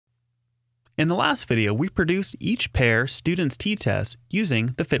In the last video, we produced each pair student's t-test using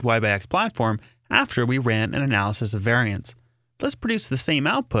the FitY/X platform after we ran an analysis of variance. Let's produce the same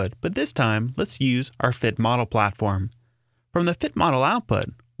output, but this time let's use our fit model platform. From the fit model output,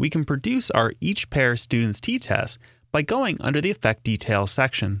 we can produce our each pair student's t-test by going under the effect details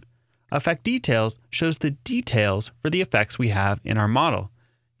section. Effect details shows the details for the effects we have in our model.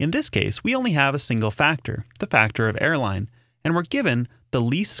 In this case, we only have a single factor, the factor of airline, and we're given the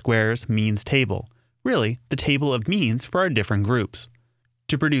least squares means table, really the table of means for our different groups.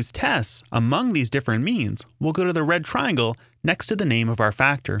 To produce tests among these different means, we'll go to the red triangle next to the name of our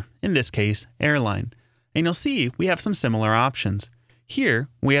factor, in this case, airline, and you'll see we have some similar options. Here,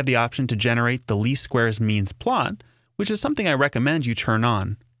 we have the option to generate the least squares means plot, which is something I recommend you turn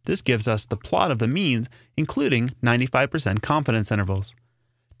on. This gives us the plot of the means, including 95% confidence intervals.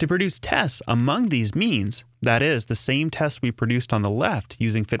 To produce tests among these means, that is, the same test we produced on the left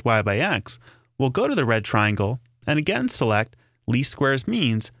using FitY/X, we'll go to the red triangle and again select least squares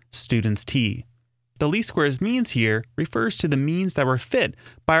means students t. The least squares means here refers to the means that were fit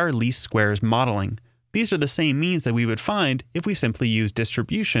by our least squares modeling. These are the same means that we would find if we simply used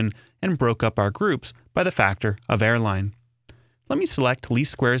distribution and broke up our groups by the factor of airline. Let me select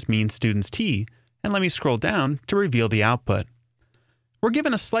least squares means students t, and let me scroll down to reveal the output. We're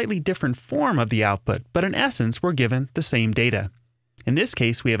given a slightly different form of the output, but in essence, we're given the same data. In this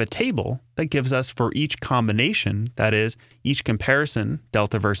case, we have a table that gives us for each combination, that is, each comparison,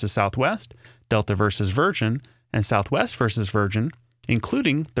 Delta versus Southwest, Delta versus Virgin, and Southwest versus Virgin,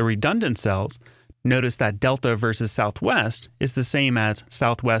 including the redundant cells. Notice that Delta versus Southwest is the same as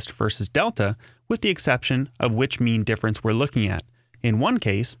Southwest versus Delta, with the exception of which mean difference we're looking at. In one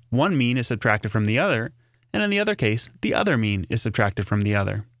case, one mean is subtracted from the other, and in the other case, the other mean is subtracted from the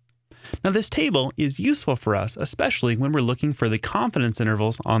other. Now this table is useful for us, especially when we're looking for the confidence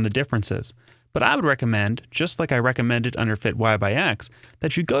intervals on the differences. But I would recommend, just like I recommended under FitY/X,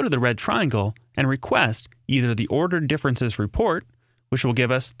 that you go to the red triangle and request either the ordered differences report, which will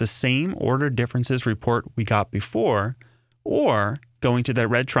give us the same ordered differences report we got before, or going to that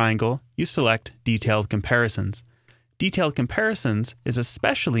red triangle, you select detailed comparisons. Detailed comparisons is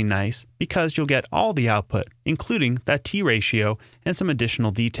especially nice because you'll get all the output, including that t-ratio and some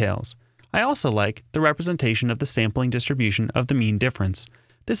additional details. I also like the representation of the sampling distribution of the mean difference.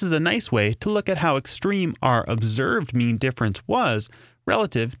 This is a nice way to look at how extreme our observed mean difference was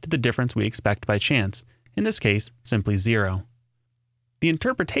relative to the difference we expect by chance, in this case, simply 0. The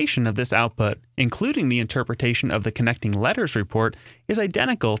interpretation of this output, including the interpretation of the connecting letters report, is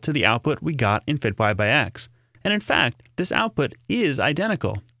identical to the output we got in FitY/X. And in fact, this output is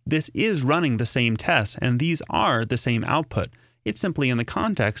identical. This is running the same tests, and these are the same output. It's simply in the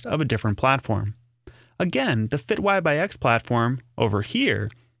context of a different platform. Again, the FitY/X platform over here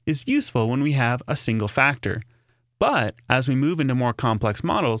is useful when we have a single factor. But as we move into more complex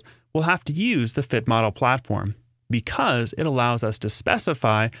models, we'll have to use the fit model platform because it allows us to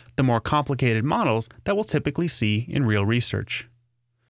specify the more complicated models that we'll typically see in real research.